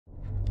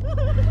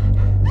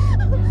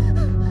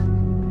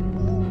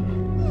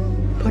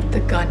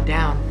gun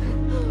down.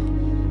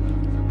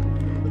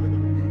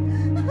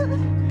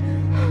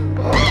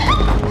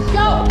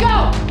 Go,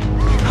 go!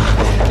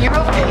 You're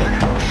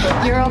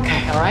okay. You're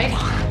okay, all right?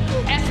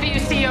 SVU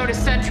CO to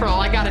Central.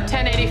 I got a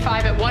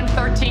 1085 at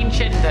 113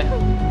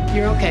 Chittenden.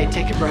 You're okay.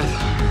 Take a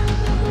breath.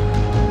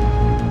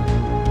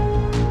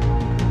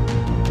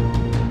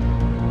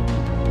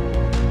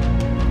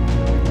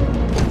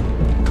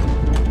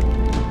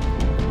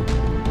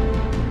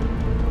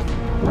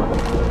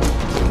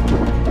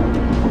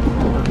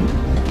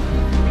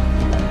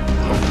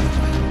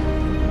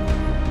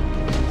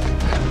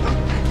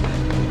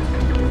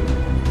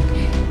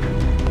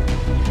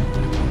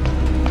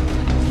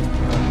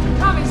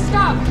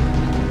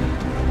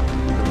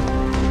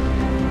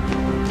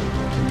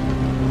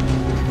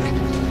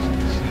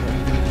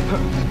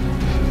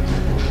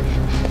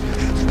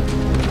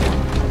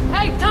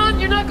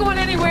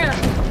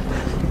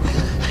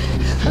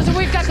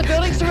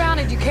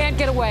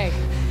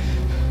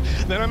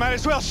 Then I might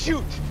as well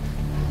shoot.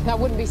 That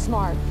wouldn't be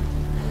smart.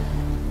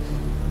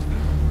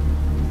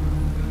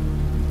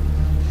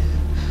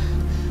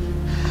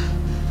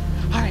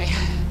 All right.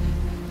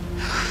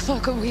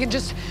 Look,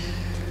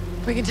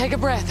 we can take a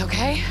breath,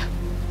 okay?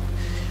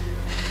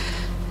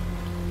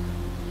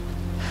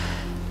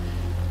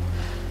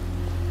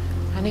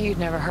 I knew you'd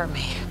never hurt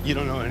me. You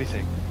don't know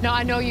anything. No,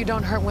 I know you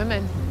don't hurt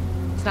women.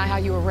 It's not how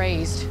you were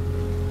raised.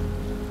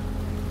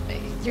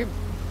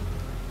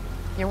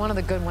 You're one of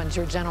the good ones.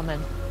 You're a gentleman.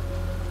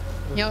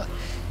 You know,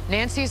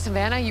 Nancy,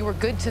 Savannah, you were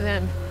good to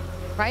them,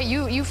 right?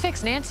 You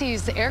fixed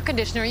Nancy's air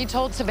conditioner. You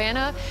told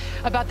Savannah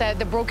about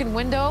the broken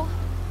window,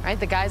 right?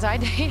 The guys I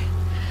date.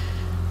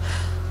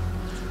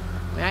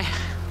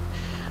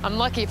 I'm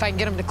lucky if I can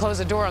get them to close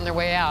the door on their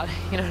way out.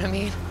 You know what I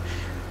mean?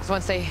 Because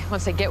once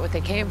they get what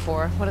they came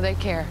for, what do they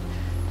care?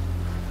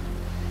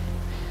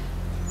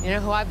 You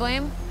know who I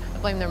blame? I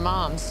blame their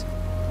moms.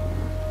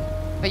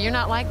 But you're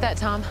not like that,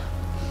 Tom.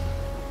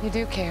 You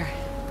do care.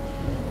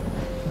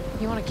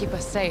 You want to keep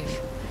us safe.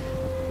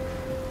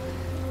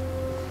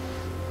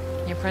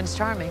 You're Prince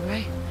Charming,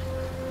 right?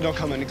 Don't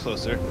come any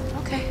closer.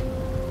 Okay.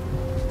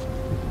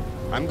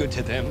 I'm good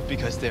to them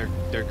because they're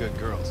good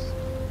girls.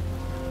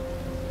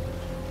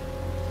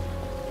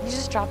 You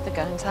just drop the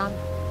gun, Tom.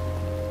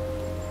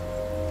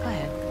 Go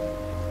ahead.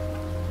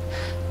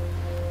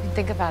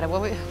 Think about it.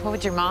 What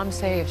would your mom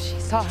say if she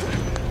saw...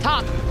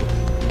 Tom!